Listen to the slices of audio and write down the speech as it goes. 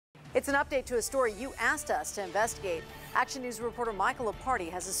It's an update to a story you asked us to investigate. Action News reporter Michael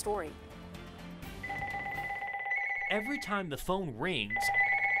Leparty has a story. Every time the phone rings,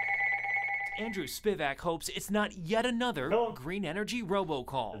 Andrew Spivak hopes it's not yet another green energy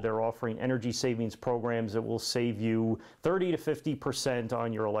robocall. They're offering energy savings programs that will save you 30 to 50%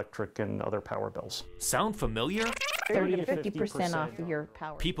 on your electric and other power bills. Sound familiar? 30 to 50% off of your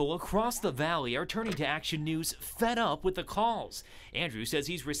power. People across the valley are turning to Action News fed up with the calls. Andrew says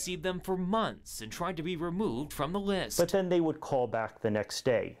he's received them for months and tried to be removed from the list. But then they would call back the next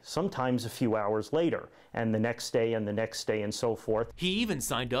day, sometimes a few hours later, and the next day and the next day and so forth. He even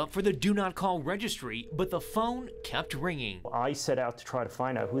signed up for the Do Not Call registry, but the phone kept ringing. I set out to try to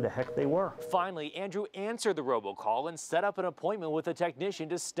find out who the heck they were. Finally, Andrew answered the robocall and set up an appointment with a technician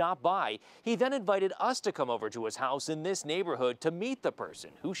to stop by. He then invited us to come over to his house in this neighborhood to meet the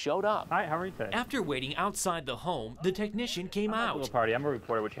person who showed up. Hi, how are you today? After waiting outside the home, the technician came out. I'm a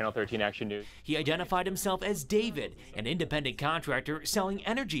reporter with Channel 13 Action News. He identified himself as David, an independent contractor selling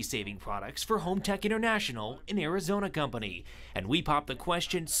energy-saving products for Home Tech International, an Arizona company. And we popped the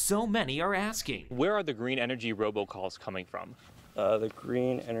question so many are asking. Where are the green energy robocalls coming from? The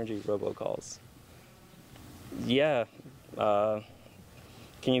green energy robocalls. Yeah.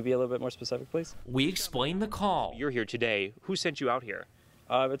 Can you be a little bit more specific, please? We explained the call. You're here today. Who sent you out here?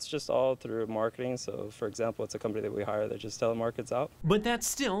 It's just all through marketing. So, for example, it's a company that we hire that just telemarkets out. But that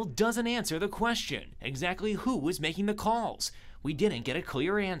still doesn't answer the question. Exactly who was making the calls? We didn't get a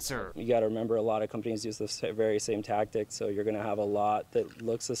clear answer. You got to remember, a lot of companies use the very same tactic, so you're going to have a lot that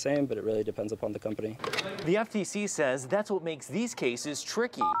looks the same, but it really depends upon the company. The FTC says that's what makes these cases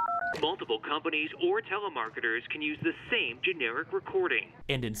tricky. Multiple companies or telemarketers can use the same generic recording.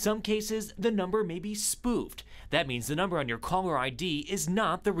 And in some cases, the number may be spoofed. That means the number on your caller ID is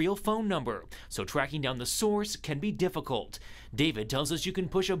not the real phone number, so tracking down the source can be difficult. David tells us you can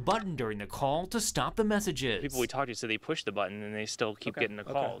push a button during the call to stop the messages. People we talked to said they push the button and they still keep getting the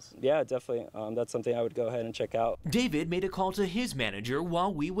calls. Yeah, definitely. That's something I would go ahead and check out. David made a call to his manager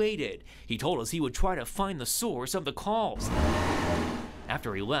while we waited. He told us he would try to find the source of the calls.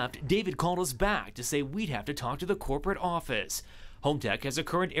 After he left, David called us back to say we'd have to talk to the corporate office. HomeTech has a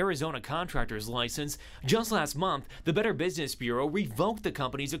current Arizona contractor's license. Just last month, the Better Business Bureau revoked the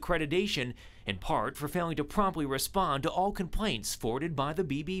company's accreditation, in part for failing to promptly respond to all complaints forwarded by the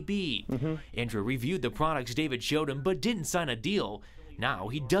BBB. Andrew reviewed the products David showed him but didn't sign a deal. Now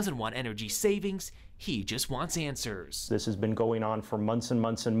he doesn't want energy savings, he just wants answers. This has been going on for months and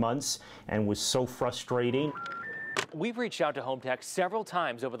months and months and was so frustrating. We've reached out to HomeTech several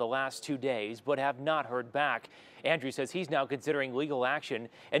times over the last 2 days, but have not heard back. Andrew says he's now considering legal action,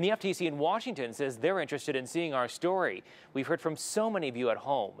 and the FTC in Washington says they're interested in seeing our story. We've heard from so many of you at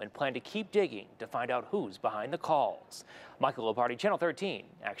home and plan to keep digging to find out who's behind the calls. Michael Leparty, Channel 13,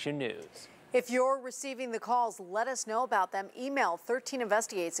 Action News. If you're receiving the calls, let us know about them. Email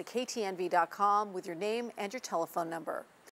 13investigates@ktnv.com with your name and your telephone number.